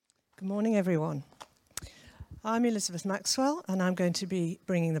Good morning, everyone. I'm Elizabeth Maxwell, and I'm going to be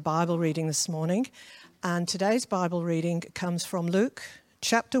bringing the Bible reading this morning. And today's Bible reading comes from Luke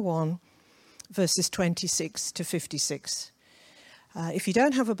chapter 1, verses 26 to 56. If you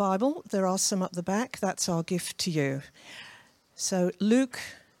don't have a Bible, there are some up the back. That's our gift to you. So Luke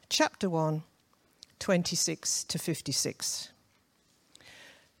chapter 1, 26 to 56.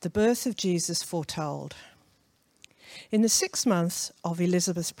 The birth of Jesus foretold. In the 6 months of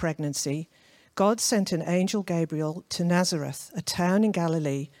Elizabeth's pregnancy, God sent an angel Gabriel to Nazareth, a town in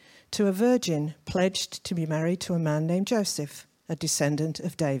Galilee, to a virgin pledged to be married to a man named Joseph, a descendant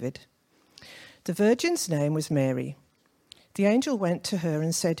of David. The virgin's name was Mary. The angel went to her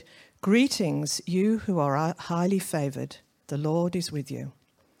and said, "Greetings, you who are highly favoured. The Lord is with you."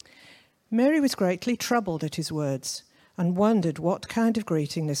 Mary was greatly troubled at his words and wondered what kind of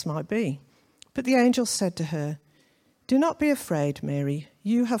greeting this might be. But the angel said to her, "Do not be afraid, Mary.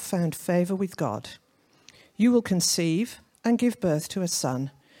 You have found favour with God. You will conceive and give birth to a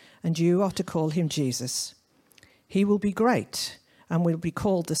son, and you are to call him Jesus. He will be great and will be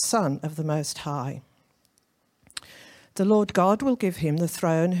called the Son of the Most High. The Lord God will give him the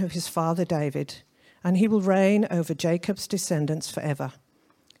throne of his father David, and he will reign over Jacob's descendants forever.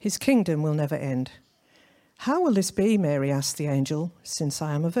 His kingdom will never end." "How will this be," Mary asked the angel, "since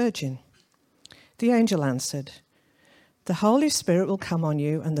I am a virgin?" The angel answered, "The Holy Spirit will come on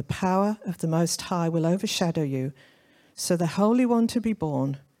you, and the power of the Most High will overshadow you, so the Holy One to be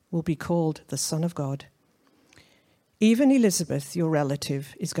born will be called the Son of God. Even Elizabeth, your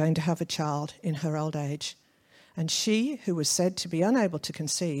relative, is going to have a child in her old age, and she, who was said to be unable to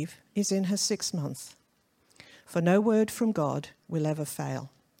conceive, is in her 6th month. For no word from God will ever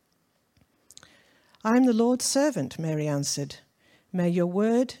fail." "I am the Lord's servant," Mary answered. "May your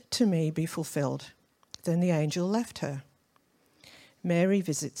word to me be fulfilled." Then the angel left her. Mary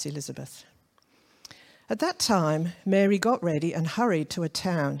visits Elizabeth. At that time, Mary got ready and hurried to a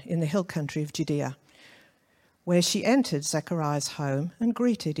town in the hill country of Judea, where she entered Zechariah's home and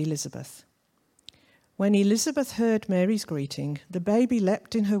greeted Elizabeth. When Elizabeth heard Mary's greeting, the baby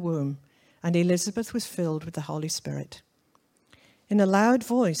leapt in her womb, and Elizabeth was filled with the Holy Spirit. In a loud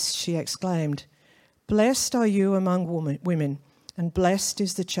voice she exclaimed, "Blessed are you among women, and blessed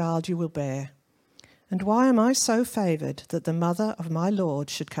is the child you will bear. And why am I so favoured that the mother of my Lord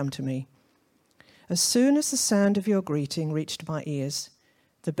should come to me? As soon as the sound of your greeting reached my ears,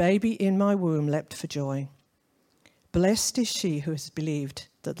 the baby in my womb leapt for joy. Blessed is she who has believed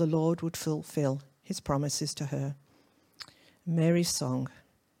that the Lord would fulfill his promises to her." Mary's song.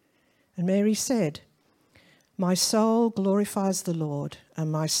 And Mary said, "My soul glorifies the Lord,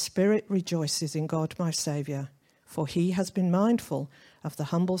 and my spirit rejoices in God my Saviour, for he has been mindful of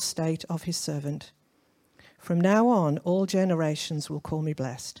the humble state of his servant. From now on, all generations will call me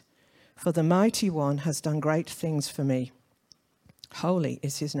blessed, for the Mighty One has done great things for me. Holy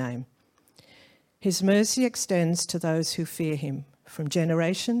is his name. His mercy extends to those who fear him, from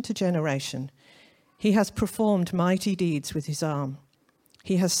generation to generation. He has performed mighty deeds with his arm.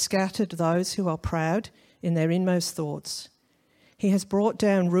 He has scattered those who are proud in their inmost thoughts. He has brought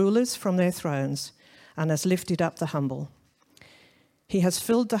down rulers from their thrones and has lifted up the humble. He has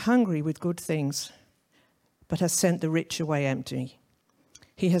filled the hungry with good things, but has sent the rich away empty.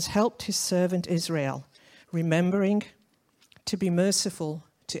 He has helped his servant Israel, remembering to be merciful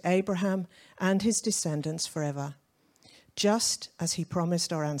to Abraham and his descendants forever, just as he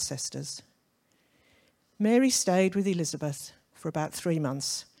promised our ancestors." Mary stayed with Elizabeth for about 3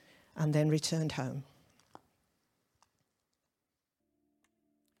 months and then returned home.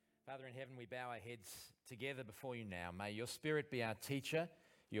 Father in heaven, we bow our heads together before you now. May your Spirit be our teacher,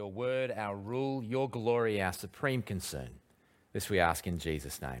 your word, our rule, your glory, our supreme concern. This we ask in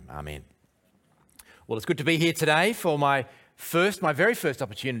Jesus' name. Amen. Well, it's good to be here today for my very first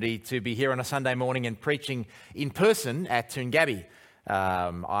opportunity to be here on a Sunday morning and preaching in person at Toongabbie.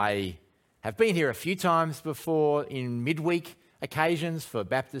 I have been here a few times before in midweek occasions for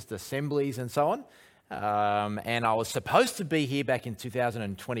Baptist assemblies and so on. And I was supposed to be here back in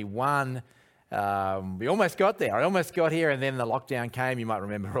 2021. We almost got there. I almost got here, and then the lockdown came. You might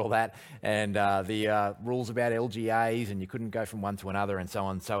remember all that, and the rules about LGAs, and you couldn't go from one to another, and so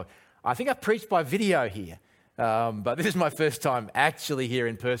on. So I think I've preached by video here, but this is my first time actually here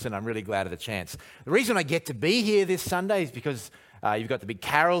in person. I'm really glad of the chance. The reason I get to be here this Sunday is because you've got the big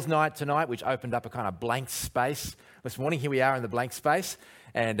carols night tonight, which opened up a kind of blank space. This morning, here we are in the blank space,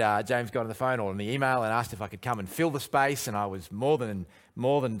 and James got on the phone or on the email and asked if I could come and fill the space, and I was more than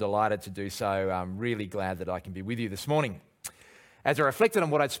delighted to do so. I'm really glad that I can be with you this morning. As I reflected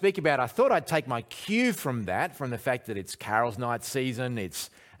on what I'd speak about, I thought I'd take my cue from the fact that it's carols night season, it's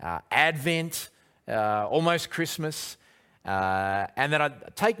Advent, almost Christmas, and then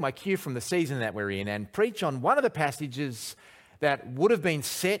I'd take my cue from the season that we're in and preach on one of the passages that would have been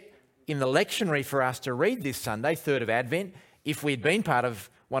set in the lectionary for us to read this Sunday, 3rd of Advent, if we'd been part of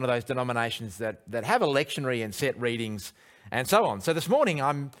one of those denominations that have a lectionary and set readings and so on. So this morning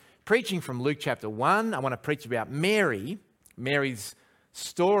I'm preaching from Luke chapter 1. I want to preach about Mary, Mary's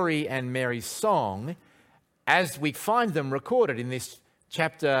story and Mary's song as we find them recorded in this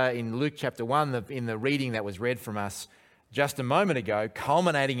chapter in Luke chapter 1, in the reading that was read from us just a moment ago,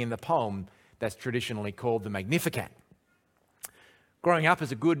 culminating in the poem that's traditionally called the Magnificat. Growing up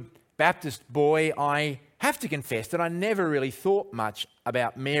as a good Baptist boy, I have to confess that I never really thought much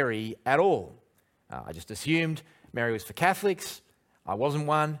about Mary at all. I just assumed Mary was for Catholics. I wasn't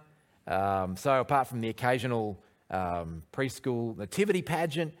one. So apart from the occasional preschool nativity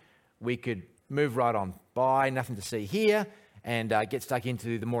pageant, we could move right on by, nothing to see here, and get stuck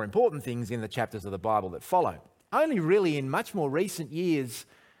into the more important things in the chapters of the Bible that follow. Only really in much more recent years,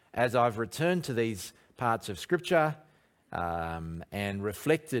 as I've returned to these parts of Scripture and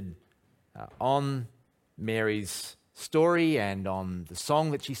reflected on Mary's story and on the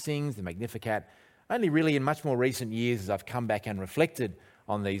song that she sings, the Magnificat, only really in much more recent years as I've come back and reflected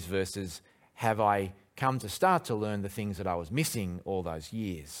on these verses have I come to start to learn the things that I was missing all those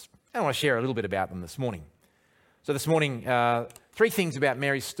years. And I want to share a little bit about them this morning. So this morning, 3 things about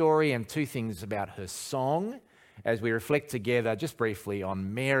Mary's story and 2 things about her song as we reflect together just briefly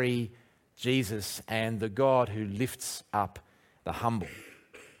on Mary, Jesus, and the God who lifts up the humble.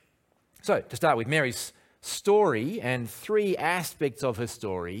 So to start with Mary's story and 3 aspects of her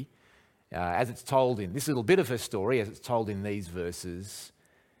story as it's told in this little bit of her story, as it's told in these verses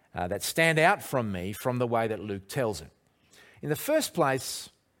that stand out from me from the way that Luke tells it. In the first place,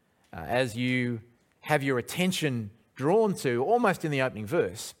 as you have your attention drawn to almost in the opening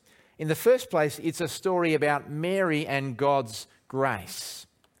verse, in the first place, it's a story about Mary and God's grace.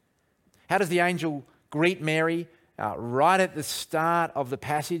 How does the angel greet Mary right at the start of the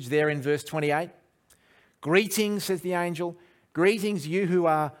passage there in verse 28? Greetings, says the angel. Greetings, you who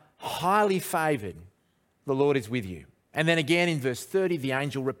are highly favoured. The Lord is with you. And then again in verse 30, the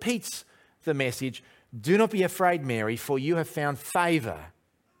angel repeats the message. Do not be afraid, Mary, for you have found favour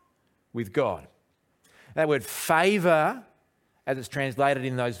with God. That word favour, as it's translated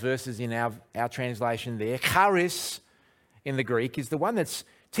in those verses in our translation there, charis in the Greek, is the one that's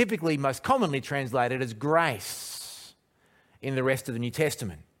typically most commonly translated as grace in the rest of the New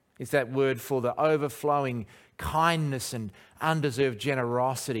Testament. It's that word for the overflowing kindness and undeserved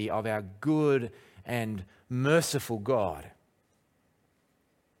generosity of our good and merciful God.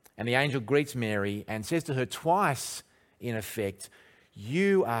 And the angel greets Mary and says to her twice, in effect,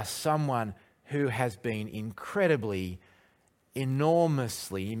 you are someone who has been incredibly,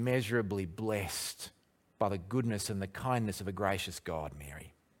 enormously, immeasurably blessed by the goodness and the kindness of a gracious God,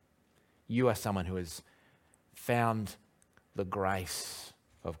 Mary. You are someone who has found the grace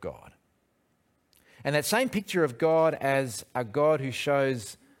of God. And that same picture of God as a God who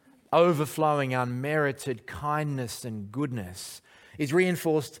shows overflowing, unmerited kindness and goodness is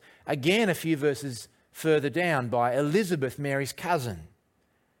reinforced again a few verses further down by Elizabeth, Mary's cousin.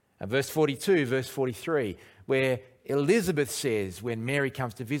 Verse 42, verse 43, where Elizabeth says when Mary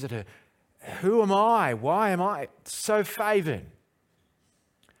comes to visit her, who am I? Why am I so favoured?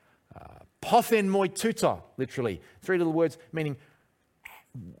 Pothen moi tuta, literally. 3 little words meaning,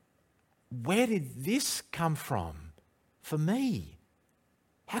 where did this come from for me?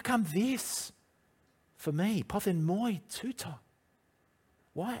 How come this for me? Pothen moi tuta.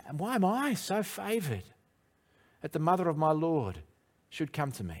 Why am I so favoured that the mother of my Lord should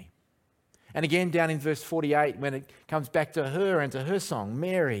come to me? And again down in verse 48, when it comes back to her and to her song,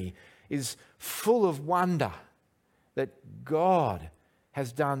 Mary is full of wonder that God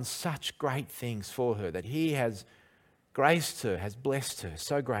has done such great things for her, that he has graced her, has blessed her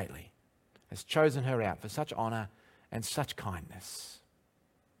so greatly, has chosen her out for such honour and such kindness.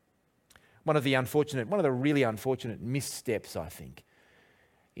 One of the really unfortunate missteps, I think,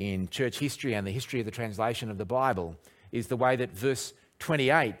 in church history and the history of the translation of the Bible is the way that verse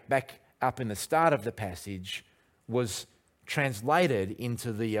 28, back up in the start of the passage, was translated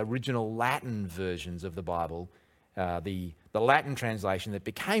into the original Latin versions of the Bible, the Latin translation that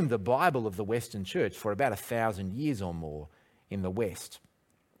became the Bible of the Western Church for about 1,000 years or more in the West.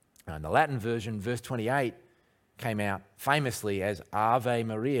 In the Latin version, verse 28 came out famously as Ave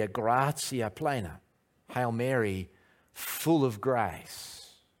Maria, gratia plena, Hail Mary, full of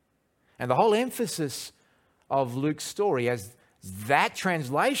grace. And the whole emphasis of Luke's story as that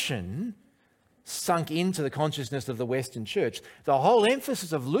translation sunk into the consciousness of the Western church, the whole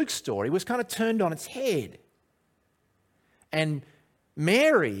emphasis of Luke's story was kind of turned on its head. And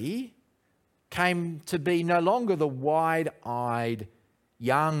Mary came to be no longer the wide-eyed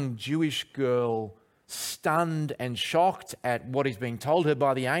young Jewish girl, stunned and shocked at what is being told her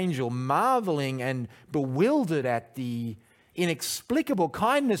by the angel, marveling and bewildered at the inexplicable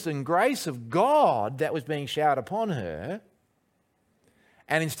kindness and grace of God that was being showered upon her,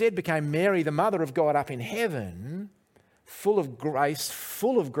 and instead became Mary, the mother of God up in heaven, full of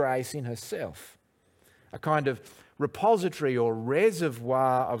grace in herself. A kind of repository or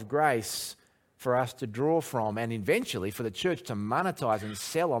reservoir of grace for us to draw from, and eventually for the church to monetize and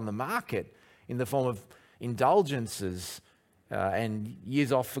sell on the market in the form of indulgences and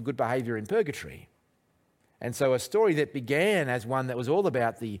years off for good behavior in purgatory. And so a story that began as one that was all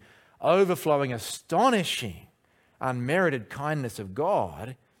about the overflowing, astonishing, unmerited kindness of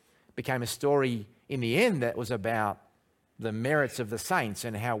God became a story in the end that was about the merits of the saints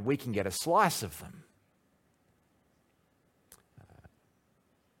and how we can get a slice of them.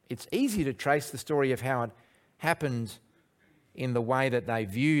 It's easy to trace the story of how it happened in the way that they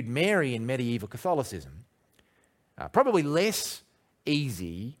viewed Mary in medieval Catholicism. Probably less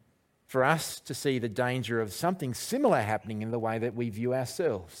easy for us to see the danger of something similar happening in the way that we view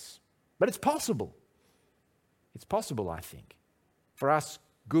ourselves. But it's possible. It's possible, I think, for us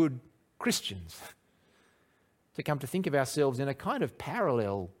good Christians to come to think of ourselves in a kind of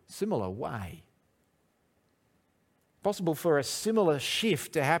parallel, similar way. Possible for a similar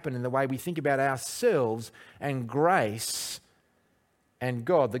shift to happen in the way we think about ourselves and grace and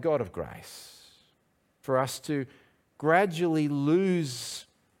God, the God of grace. For us to gradually lose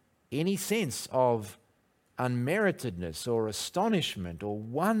any sense of unmeritedness or astonishment or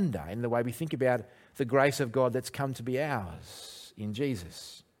wonder in the way we think about the grace of God that's come to be ours in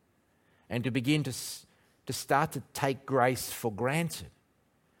Jesus. And to begin to start to take grace for granted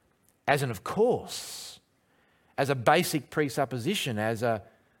as an of course, as a basic presupposition, as a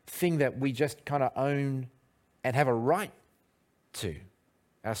thing that we just kind of own and have a right to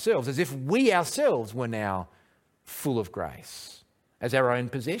ourselves, as if we ourselves were now full of grace as our own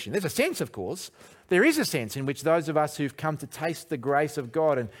possession. There's a sense, of course, there is a sense in which those of us who've come to taste the grace of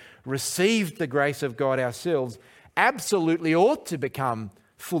God and received the grace of God ourselves absolutely ought to become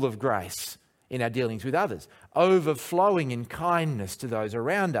full of grace in our dealings with others, overflowing in kindness to those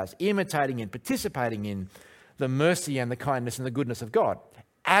around us, imitating and participating in the mercy and the kindness and the goodness of God.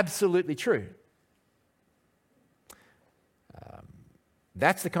 Absolutely true.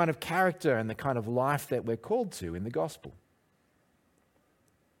 That's the kind of character and the kind of life that we're called to in the gospel.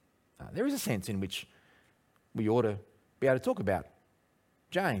 There is a sense in which we ought to be able to talk about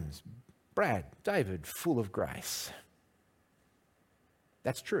James, Brad, David, full of grace.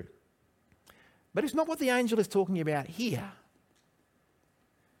 That's true. But it's not what the angel is talking about here.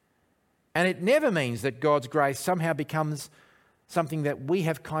 And it never means that God's grace somehow becomes something that we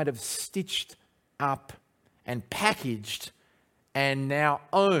have kind of stitched up and packaged and now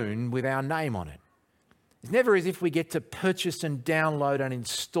own with our name on it. It's never as if we get to purchase and download and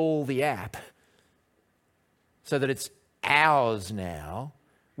install the app so that it's ours now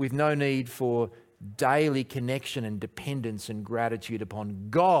with no need for daily connection and dependence and gratitude upon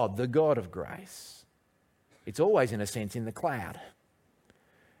God, the God of grace. It's always, in a sense, in the cloud.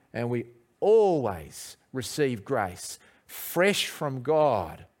 And we always receive grace fresh from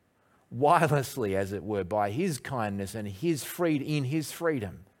God, wirelessly, as it were, by His kindness and in His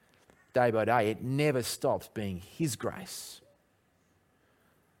freedom. Day by day, it never stops being His grace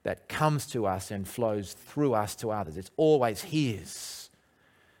that comes to us and flows through us to others. It's always His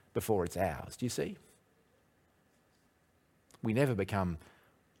before it's ours. Do you see? We never become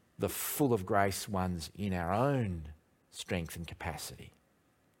the full of grace ones in our own strength and capacity.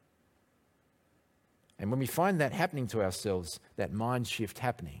 And when we find that happening to ourselves, that mind shift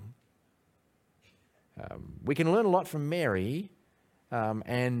happening, we can learn a lot from Mary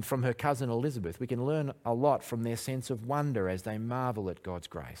and from her cousin Elizabeth. We can learn a lot from their sense of wonder as they marvel at God's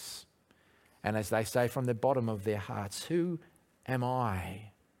grace. And as they say from the bottom of their hearts, who am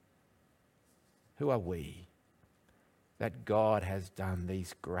I? Who are we? That God has done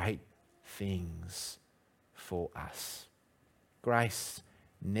these great things for us. Grace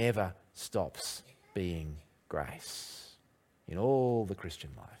never stops being grace in all the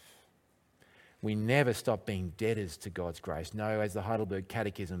Christian life. We never stop being debtors to God's grace. No, as the Heidelberg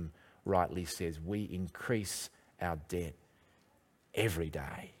Catechism rightly says, we increase our debt every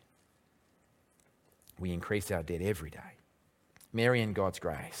day. We increase our debt every day. Mary and God's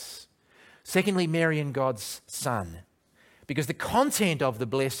grace. Secondly, Mary and God's Son. Because the content of the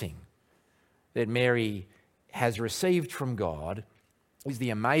blessing that Mary has received from God is the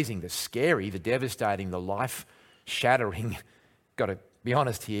amazing, the scary, the devastating, the life-shattering, got to be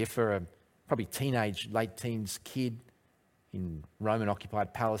honest here, for a probably teenage, late teens kid in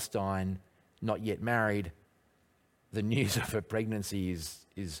Roman-occupied Palestine, not yet married, the news of her pregnancy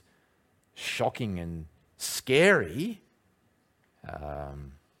is shocking and scary.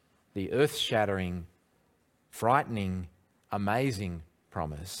 The earth-shattering, frightening, amazing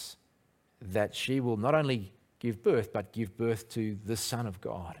promise that she will not only give birth, but give birth to the Son of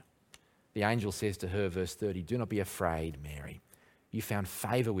God. The angel says to her, verse 30, "Do not be afraid, Mary. You found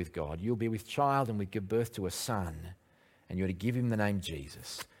favour with God. You'll be with child and will give birth to a son, and you're to give him the name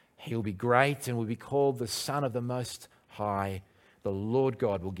Jesus. He will be great and will be called the Son of the Most High. The Lord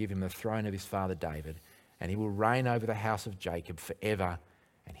God will give him the throne of his father David, and he will reign over the house of Jacob forever,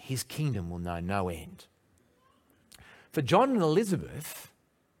 and his kingdom will know no end." For John and Elizabeth,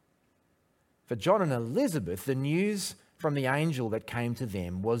 the news from the angel that came to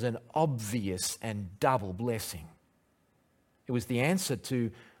them was an obvious and double blessing. It was the answer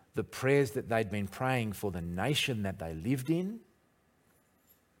to the prayers that they'd been praying for the nation that they lived in.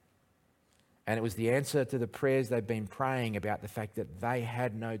 And it was the answer to the prayers they'd been praying about the fact that they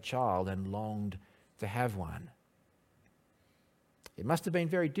had no child and longed to have one. It must have been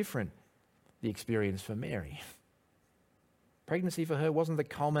very different, the experience for Mary. Pregnancy for her wasn't the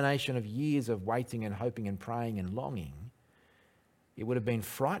culmination of years of waiting and hoping and praying and longing. It would have been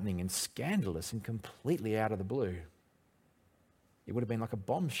frightening and scandalous and completely out of the blue. It would have been like a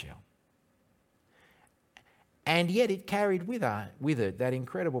bombshell. And yet it carried with it that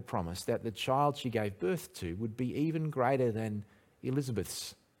incredible promise that the child she gave birth to would be even greater than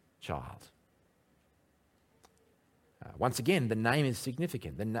Elizabeth's child. Once again, the name is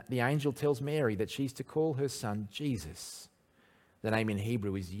significant. The angel tells Mary that she's to call her son Jesus. The name in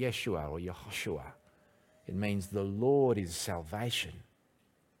Hebrew is Yeshua or Yehoshua. It means the Lord is salvation.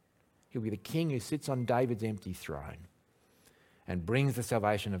 He'll be the king who sits on David's empty throne and brings the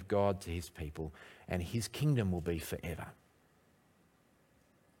salvation of God to his people, and his kingdom will be forever.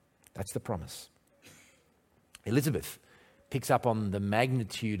 That's the promise. Elizabeth picks up on the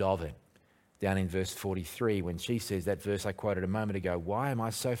magnitude of it down in verse 43 when she says that verse I quoted a moment ago, "Why am I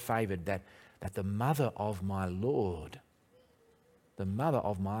so favoured that the mother of my Lord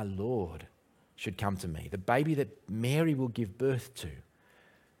should come to me? The baby that Mary will give birth to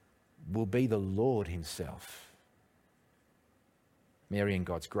will be the Lord himself." Mary and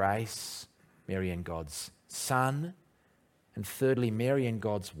God's grace, Mary and God's Son, and thirdly, Mary and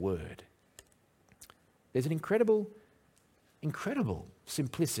God's Word. There's an incredible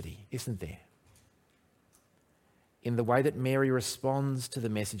simplicity, isn't there, in the way that Mary responds to the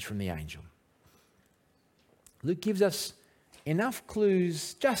message from the angel. Luke gives us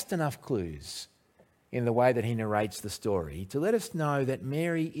just enough clues in the way that he narrates the story to let us know that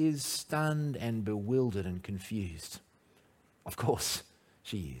Mary is stunned and bewildered and confused. Of course,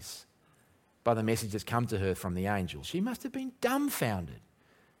 she is. By the message that's come to her from the angel. She must have been dumbfounded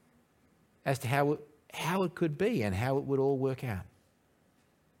as to how it could be and how it would all work out.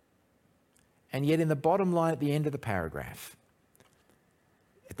 And yet in the bottom line at the end of the paragraph,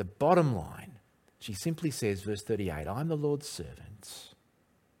 at the bottom line, she simply says, verse 38, "I'm the Lord's servant.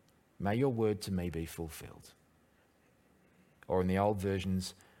 May your word to me be fulfilled." Or in the old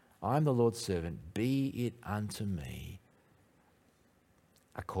versions, "I'm the Lord's servant. Be it unto me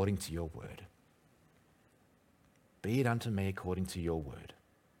according to your word." Be it unto me according to your word.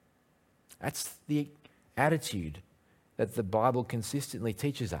 That's the attitude that the Bible consistently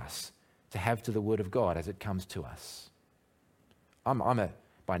teaches us to have to the word of God as it comes to us.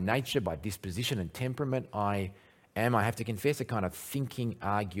 By nature, by disposition and temperament, I have to confess, a kind of thinking,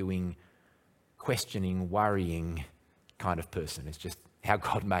 arguing, questioning, worrying kind of person. It's just how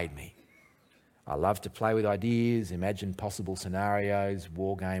God made me. I love to play with ideas, imagine possible scenarios,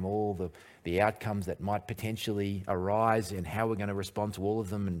 war game, all the outcomes that might potentially arise and how we're going to respond to all of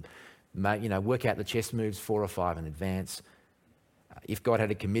them, and work out the chess moves 4 or 5 in advance. If God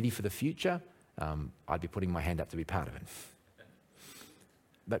had a committee for the future, I'd be putting my hand up to be part of it.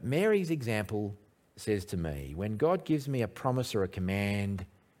 But Mary's example says to me, when God gives me a promise or a command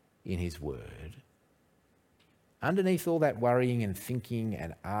in his word, underneath all that worrying and thinking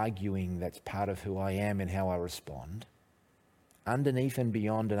and arguing that's part of who I am and how I respond, underneath and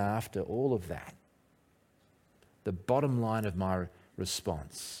beyond and after all of that, the bottom line of my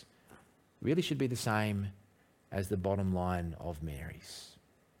response really should be the same as the bottom line of Mary's.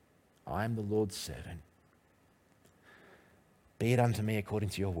 I am the Lord's servant. Be it unto me according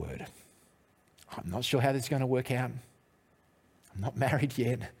to your word. I'm not sure how this is going to work out. I'm not married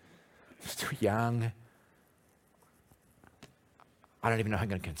yet. I'm still young. I don't even know how I'm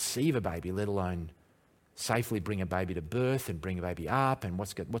going to conceive a baby, let alone safely bring a baby to birth and bring a baby up, and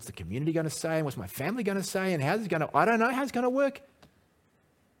what's the community going to say, and what's my family going to say, and how's it going to, I don't know how it's going to work.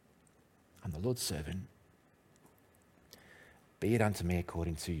 I'm the Lord's servant. Be it unto me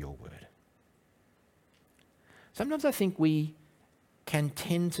according to your word. Sometimes I think we can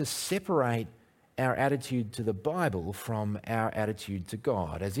tend to separate our attitude to the Bible from our attitude to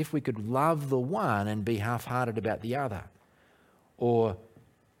God, as if we could love the one and be half-hearted about the other, or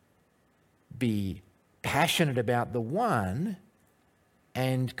be passionate about the one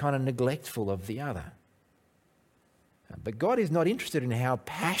and kind of neglectful of the other. But God is not interested in how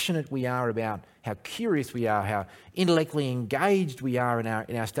passionate we are about, how curious we are, how intellectually engaged we are in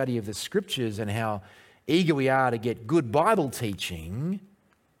our study of the Scriptures, and how eager we are to get good Bible teaching,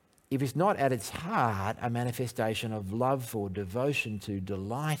 if it's not at its heart a manifestation of love or devotion to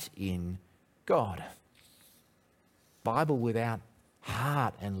delight in God. Bible without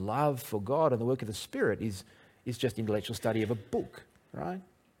heart and love for God and the work of the Spirit is just intellectual study of a book, right?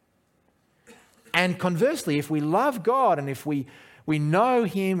 And conversely, if we love God and if we know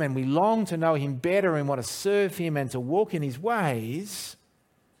Him and we long to know Him better and want to serve Him and to walk in His ways,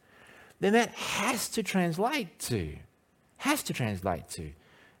 then that has to translate to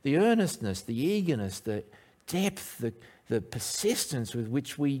the earnestness, the eagerness, the depth, the persistence with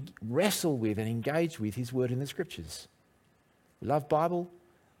which we wrestle with and engage with His word in the Scriptures. We love Bible,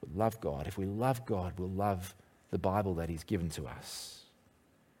 we'll love God. If we love God, we'll love the Bible that He's given to us.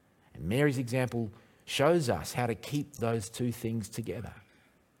 And Mary's example shows us how to keep those two things together.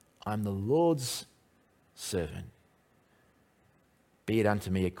 I'm the Lord's servant. Be it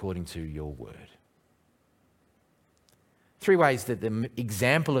unto me according to your word. 3 ways that the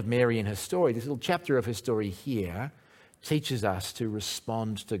example of Mary in her story, this little chapter of her story here, teaches us to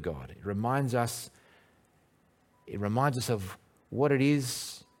respond to God. It reminds us of what it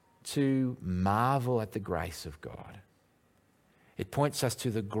is to marvel at the grace of God. It points us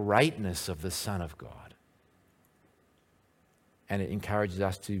to the greatness of the Son of God. And it encourages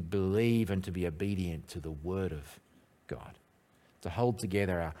us to believe and to be obedient to the Word of God. To hold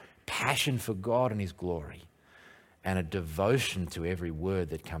together our passion for God and His glory and a devotion to every word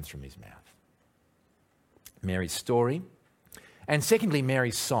that comes from His mouth. Mary's story. And secondly,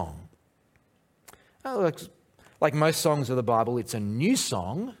 Mary's song. Like most songs of the Bible, it's a new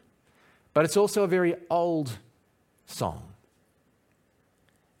song, but it's also a very old song.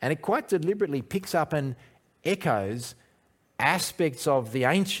 And it quite deliberately picks up and echoes aspects of the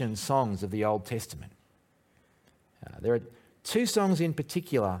ancient songs of the Old Testament. There are 2 songs in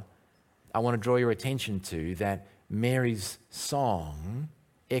particular I want to draw your attention to that Mary's song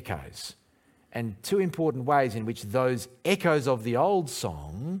echoes, and 2 important ways in which those echoes of the old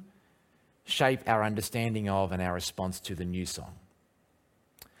song shape our understanding of and our response to the new song.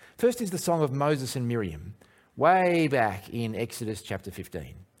 First is the song of Moses and Miriam, way back in Exodus chapter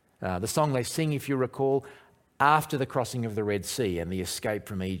 15. The song they sing, if you recall, after the crossing of the Red Sea and the escape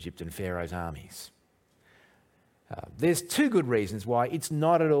from Egypt and Pharaoh's armies. There's 2 good reasons why it's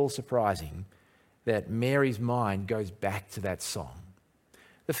not at all surprising that Mary's mind goes back to that song.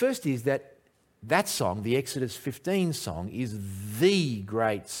 The first is that song, the Exodus 15 song, is the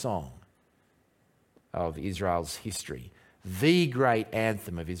great song of Israel's history, the great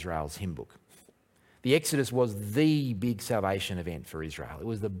anthem of Israel's hymn book. The Exodus was the big salvation event for Israel. It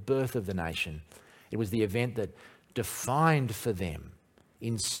was the birth of the nation. It was the event that defined for them,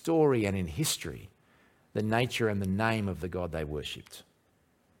 in story and in history, the nature and the name of the God they worshipped.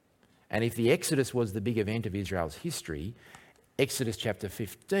 And if the Exodus was the big event of Israel's history, Exodus chapter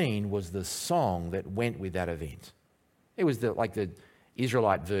 15 was the song that went with that event. It was like the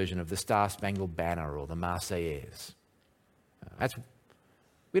Israelite version of the Star-Spangled Banner or the Marseillaise.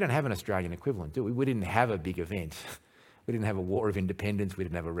 We don't have an Australian equivalent, do we? We didn't have a big event. We didn't have a war of independence. We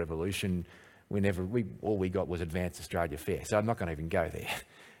didn't have a revolution. All we got was Advanced Australia Fair. So I'm not going to even go there.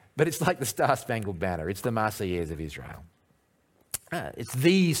 But it's like the Star-Spangled Banner. It's the Marseillaise of Israel. It's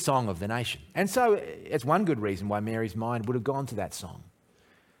the song of the nation. And so it's one good reason why Mary's mind would have gone to that song.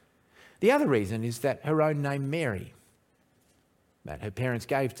 The other reason is that her own name, Mary, that her parents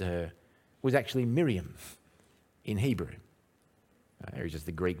gave to her, was actually Miriam in Hebrew. Mary is just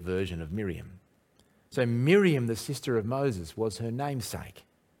the Greek version of Miriam. So Miriam, the sister of Moses, was her namesake.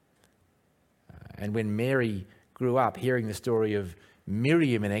 And when Mary grew up hearing the story of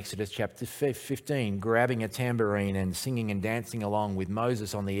Miriam in Exodus chapter 15, grabbing a tambourine and singing and dancing along with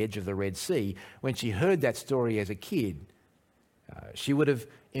Moses on the edge of the Red Sea, when she heard that story as a kid, she would have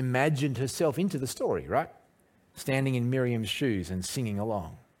imagined herself into the story, right? Standing in Miriam's shoes and singing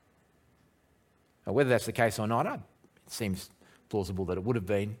along. Whether that's the case or not, it seems plausible that it would have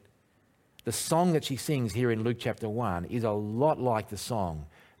been. The song that she sings here in Luke chapter 1 is a lot like the song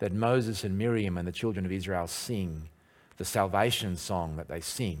that Moses and Miriam and the children of Israel sing, the salvation song that they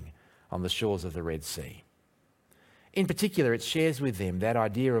sing on the shores of the Red Sea. In particular, it shares with them that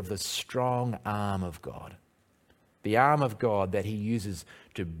idea of the strong arm of God. The arm of God that he uses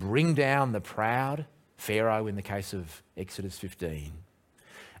to bring down the proud, Pharaoh in the case of Exodus 15,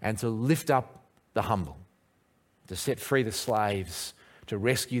 and to lift up the humble, to set free the slaves, to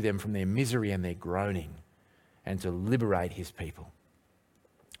rescue them from their misery and their groaning, and to liberate his people.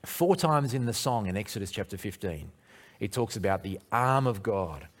 4 times in the song in Exodus chapter 15, it talks about the arm of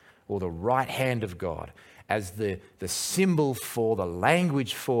God or the right hand of God as the symbol for, the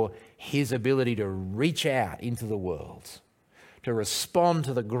language for his ability to reach out into the world, to respond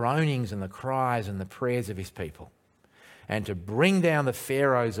to the groanings and the cries and the prayers of his people, and to bring down the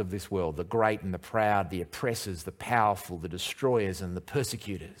pharaohs of this world, the great and the proud, the oppressors, the powerful, the destroyers and the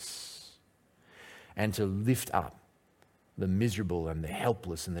persecutors, and to lift up the miserable and the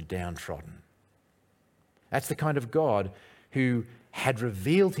helpless and the downtrodden. That's the kind of God who had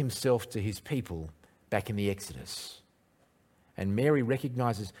revealed himself to his people back in the Exodus. And Mary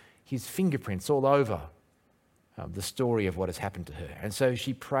recognises his fingerprints all over the story of what has happened to her. And so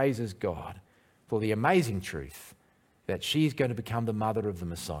she praises God for the amazing truth that she's going to become the mother of the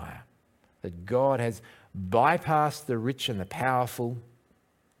Messiah, that God has bypassed the rich and the powerful,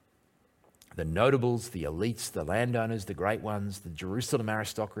 the notables, the elites, the landowners, the great ones, the Jerusalem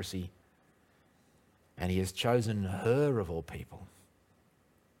aristocracy, and he has chosen her of all people,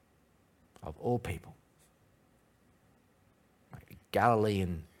 like a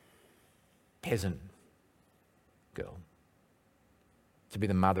Galilean peasant girl, to be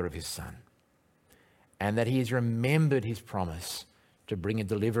the mother of his son. And that he has remembered his promise to bring a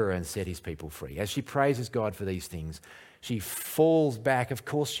deliverer and set his people free. As she praises God for these things, she falls back, of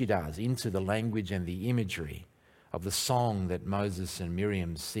course she does, into the language and the imagery of the song that Moses and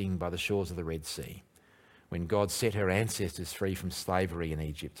Miriam sing by the shores of the Red Sea, when God set her ancestors free from slavery in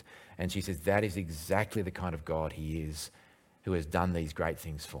Egypt. And she says, that is exactly the kind of God he is, who has done these great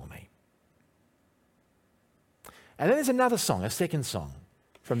things for me. And then there's another song, a second song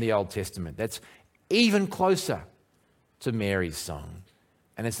from the Old Testament that's even closer to Mary's song.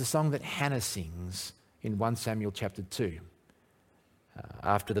 And it's the song that Hannah sings in 1 Samuel chapter 2,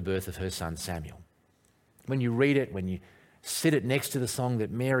 after the birth of her son Samuel. When you read it, when you sit it next to the song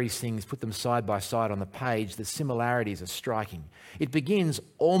that Mary sings, put them side by side on the page, the similarities are striking. It begins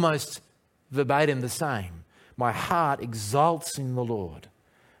almost verbatim the same. My heart exults in the Lord.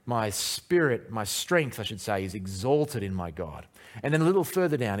 My spirit, my strength, I should say, is exalted in my God. And then a little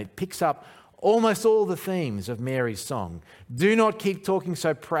further down, it picks up almost all the themes of Mary's song. Do not keep talking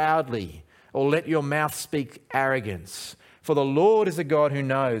so proudly, or let your mouth speak arrogance. For the Lord is a God who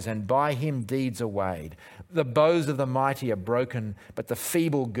knows, and by him deeds are weighed. The bows of the mighty are broken, but the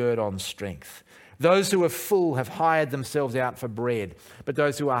feeble gird on strength. Those who are full have hired themselves out for bread, but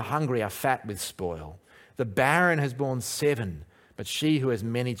those who are hungry are fat with spoil. The barren has borne 7, but she who has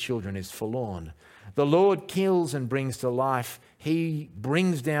many children is forlorn. The Lord kills and brings to life. He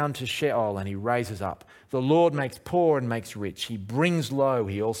brings down to Sheol and he raises up. The Lord makes poor and makes rich. He brings low,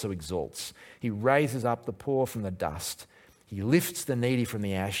 he also exalts. He raises up the poor from the dust. He lifts the needy from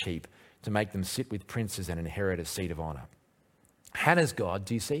the ash heap to make them sit with princes and inherit a seat of honour. Hannah's God,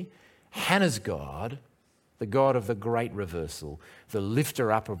 do you see? Hannah's God, the God of the great reversal, the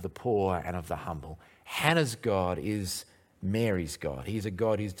lifter up of the poor and of the humble. Hannah's God is Mary's God. He is a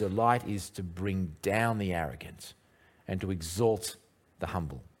God whose delight is to bring down the arrogant and to exalt the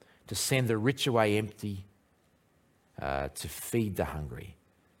humble, to send the rich away empty, to feed the hungry,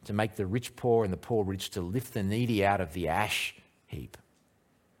 to make the rich poor and the poor rich, to lift the needy out of the ash heap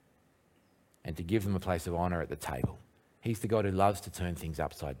and to give them a place of honour at the table. He's the God who loves to turn things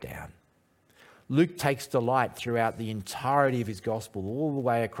upside down. Luke takes delight throughout the entirety of his gospel, all the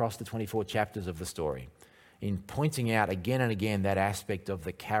way across the 24 chapters of the story, in pointing out again and again that aspect of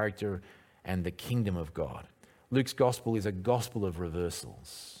the character and the kingdom of God. Luke's gospel is a gospel of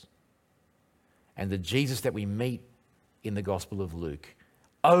reversals. And the Jesus that we meet in the gospel of Luke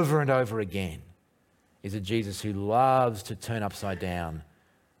over and over again is a Jesus who loves to turn upside down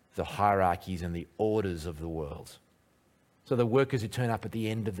the hierarchies and the orders of the world. So the workers who turn up at the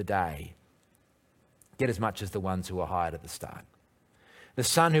end of the day get as much as the ones who were hired at the start. The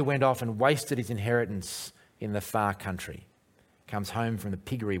son who went off and wasted his inheritance in the far country comes home from the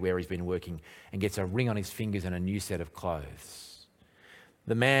piggery where he's been working and gets a ring on his fingers and a new set of clothes.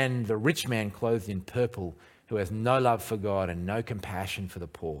 The rich man clothed in purple, who has no love for God and no compassion for the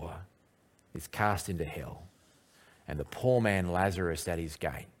poor, is cast into hell, and the poor man Lazarus at his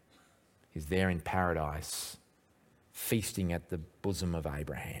gate is there in paradise, feasting at the bosom of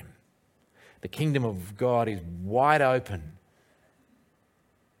Abraham. The kingdom of God is wide open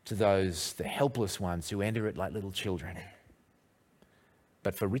to those, the helpless ones who enter it like little children.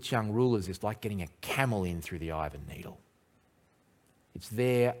 But for rich young rulers, it's like getting a camel in through the eye of a needle. It's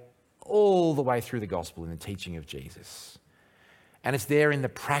there all the way through the gospel in the teaching of Jesus. And it's there in the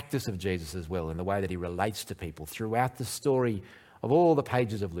practice of Jesus as well, in the way that he relates to people throughout the story of all the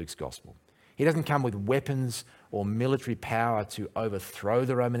pages of Luke's gospel. He doesn't come with weapons or military power to overthrow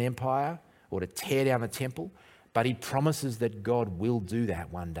the Roman Empire or to tear down the temple, but he promises that God will do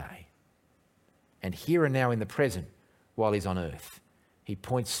that one day. And here and now in the present, while he's on earth, he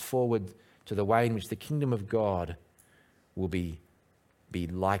points forward to the way in which the kingdom of God will be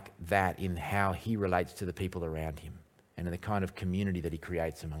like that in how he relates to the people around him and in the kind of community that he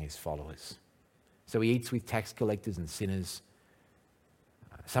creates among his followers. So he eats with tax collectors and sinners,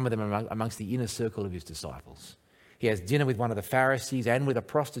 some of them amongst the inner circle of his disciples. He has dinner with one of the Pharisees and with a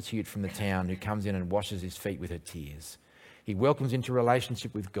prostitute from the town who comes in and washes his feet with her tears. He welcomes into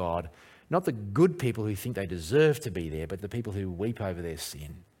relationship with God, not the good people who think they deserve to be there, but the people who weep over their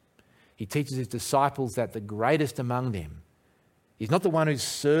sin. He teaches his disciples that the greatest among them is not the one who's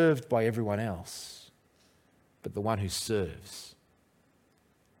served by everyone else, but the one who serves.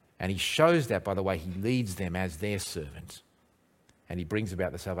 And he shows that by the way he leads them as their servant. And he brings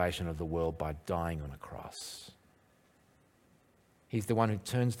about the salvation of the world by dying on a cross. He's the one who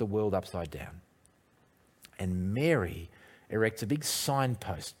turns the world upside down. And Mary erects a big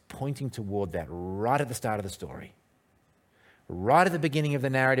signpost pointing toward that right at the start of the story. Right at the beginning of the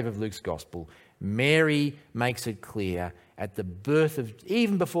narrative of Luke's gospel, Mary makes it clear at the birth of,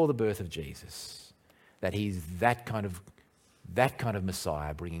 even before the birth of Jesus, that he's that kind of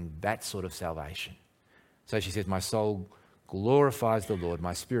Messiah, bringing that sort of salvation. So she says, my soul glorifies the Lord,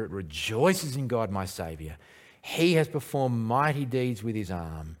 my spirit rejoices in God my Saviour. He has performed mighty deeds with his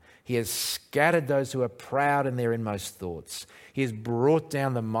arm. He has scattered those who are proud in their inmost thoughts. He has brought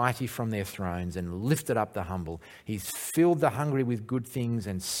down the mighty from their thrones and lifted up the humble. He's filled the hungry with good things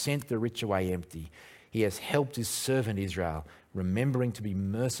and sent the rich away empty. He has helped his servant Israel, remembering to be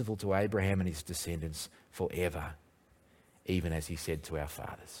merciful to Abraham and his descendants forever, even as he said to our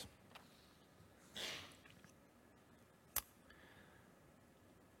fathers.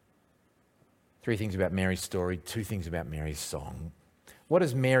 Three things about Mary's story, two things about Mary's song. What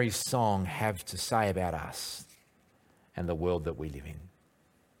does Mary's song have to say about us and the world that we live in?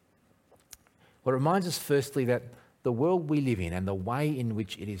 Well, it reminds us firstly that the world we live in and the way in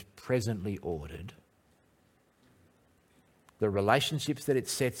which it is presently ordered, the relationships that it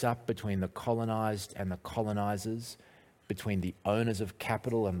sets up between the colonised and the colonisers, between the owners of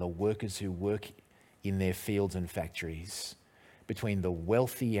capital and the workers who work in their fields and factories, between the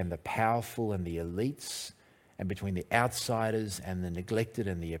wealthy and the powerful and the elites, and between the outsiders and the neglected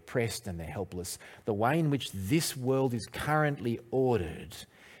and the oppressed and the helpless, the way in which this world is currently ordered,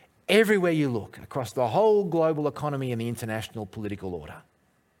 everywhere you look, across the whole global economy and the international political order,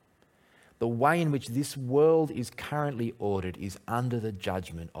 the way in which this world is currently ordered is under the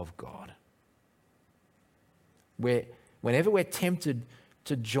judgment of God. Whenever we're tempted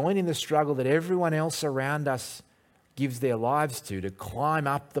to join in the struggle that everyone else around us gives their lives to climb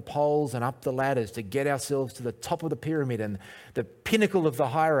up the poles and up the ladders, to get ourselves to the top of the pyramid and the pinnacle of the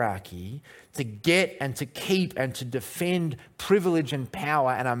hierarchy, to get and to keep and to defend privilege and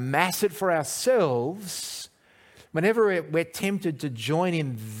power and amass it for ourselves, whenever we're tempted to join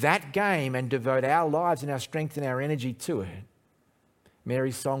in that game and devote our lives and our strength and our energy to it,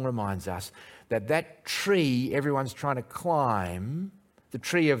 Mary's song reminds us that that tree everyone's trying to climb, the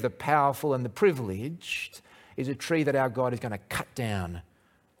tree of the powerful and the privileged, is a tree that our God is going to cut down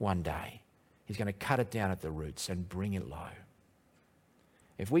one day. He's going to cut it down at the roots and bring it low.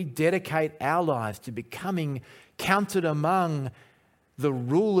 If we dedicate our lives to becoming counted among the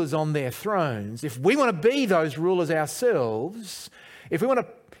rulers on their thrones, if we want to be those rulers ourselves, if we want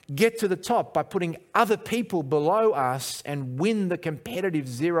to get to the top by putting other people below us and win the competitive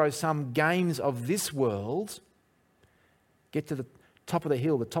zero-sum games of this world, get to the top of the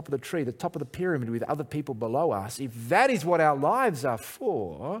hill, the top of the tree, the top of the pyramid with other people below us, if that is what our lives are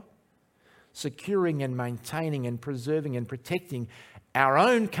for, securing and maintaining and preserving and protecting our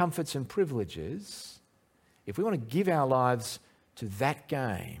own comforts and privileges, if we want to give our lives to that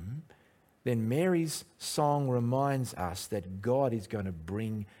game, then Mary's song reminds us that God is going to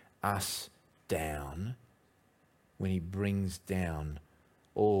bring us down when he brings down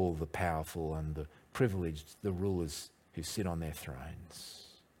all the powerful and the privileged, the rulers who sit on their thrones.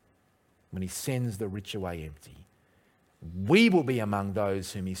 when he sends the rich away empty, we will be among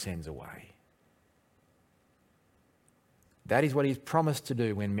those whom he sends away. That is what he's promised to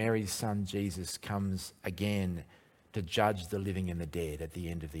do when Mary's son Jesus comes again to judge the living and the dead at the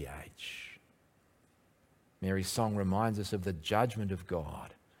end of the age. Mary's song reminds us of the judgment of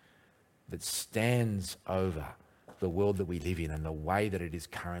God that stands over the world that we live in and the way that it is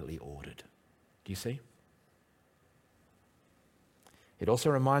currently ordered. Do you see? It also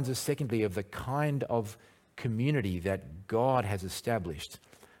reminds us, secondly, of the kind of community that God has established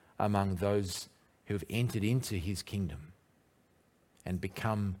among those who have entered into his kingdom and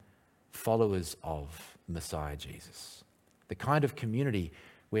become followers of Messiah Jesus. The kind of community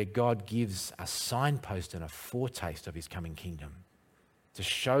where God gives a signpost and a foretaste of his coming kingdom to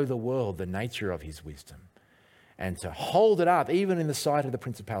show the world the nature of his wisdom and to hold it up even in the sight of the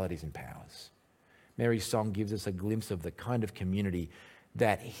principalities and powers. Mary's song gives us a glimpse of the kind of community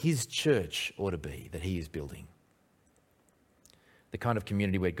that his church ought to be, that he is building. The kind of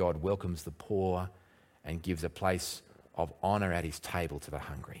community where God welcomes the poor and gives a place of honour at his table to the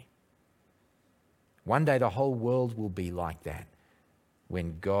hungry. One day the whole world will be like that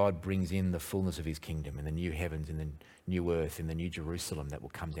when God brings in the fullness of his kingdom in the new heavens, in the new earth, in the new Jerusalem that will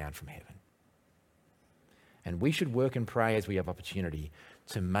come down from heaven. And we should work and pray as we have opportunity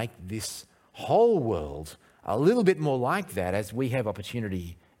to make this whole world a little bit more like that as we have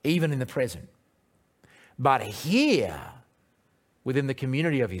opportunity even in the present. But here, within the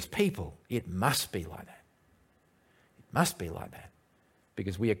community of his people, it must be like that. It must be like that.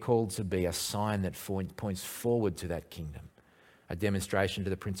 Because we are called to be a sign that points forward to that kingdom. A demonstration to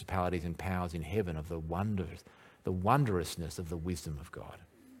the principalities and powers in heaven of the wondrousness of the wisdom of God.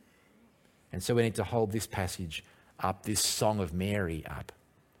 And so we need to hold this passage up, this song of Mary up,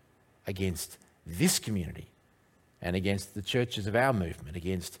 against this community and against the churches of our movement,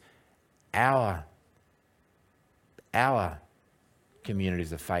 against our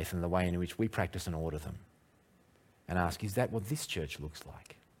communities of faith and the way in which we practice and order them. And ask, is that what this church looks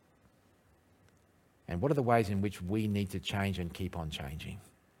like? And what are the ways in which we need to change and keep on changing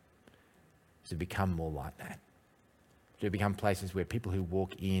to become more like that? To become places where people who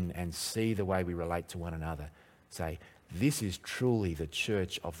walk in and see the way we relate to one another say, this is truly the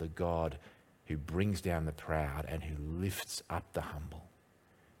church of the God who brings down the proud and who lifts up the humble,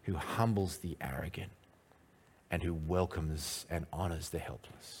 who humbles the arrogant, and who welcomes and honours the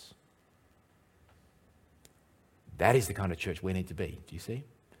helpless. That is the kind of church we need to be, do you see?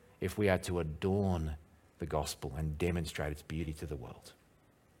 If we are to adorn the gospel and demonstrate its beauty to the world.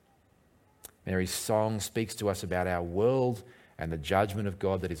 Mary's song speaks to us about our world and the judgment of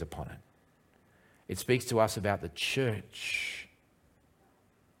God that is upon it. It speaks to us about the church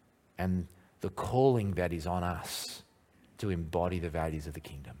and the calling that is on us to embody the values of the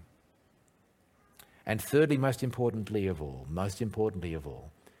kingdom. And thirdly, most importantly of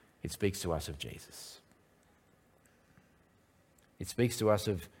all, it speaks to us of Jesus. It speaks to us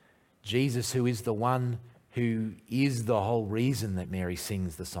of Jesus, who is the one who is the whole reason that Mary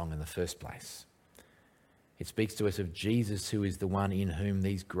sings the song in the first place. It speaks to us of Jesus, who is the one in whom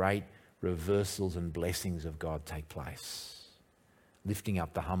these great reversals and blessings of God take place, lifting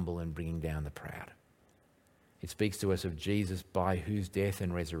up the humble and bringing down the proud. It speaks to us of Jesus, by whose death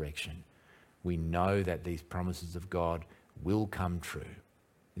and resurrection we know that these promises of God will come true.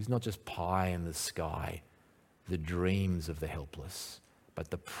 It's not just pie in the sky, the dreams of the helpless,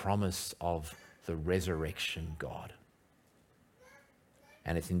 but the promise of the resurrection God.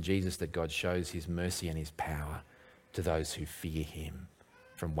 And it's in Jesus that God shows his mercy and his power to those who fear him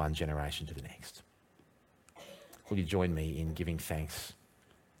from one generation to the next. Will you join me in giving thanks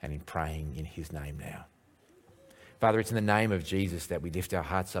and in praying in his name now? Father, it's in the name of Jesus that we lift our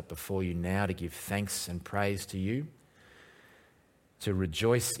hearts up before you now to give thanks and praise to you, to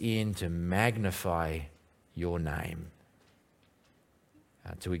rejoice in, to magnify your name,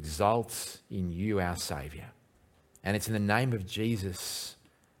 to exalt in you, our Saviour. And it's in the name of Jesus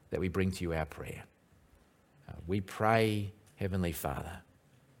that we bring to you our prayer. We pray, Heavenly Father,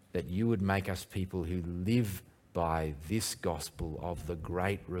 that you would make us people who live by this gospel of the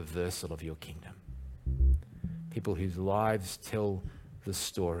great reversal of your kingdom. People whose lives tell the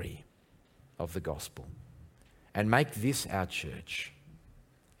story of the gospel. And make this our church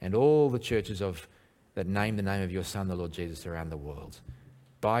and all the churches that name the name of your Son, the Lord Jesus, around the world,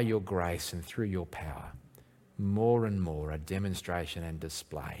 by your grace and through your power, more and more a demonstration and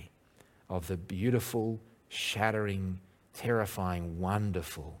display of the beautiful, shattering, terrifying,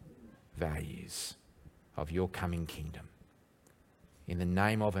 wonderful values of your coming kingdom. In the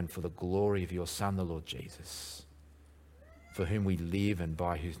name of and for the glory of your Son, the Lord Jesus. for whom we live and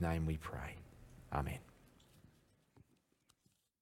by whose name we pray. Amen.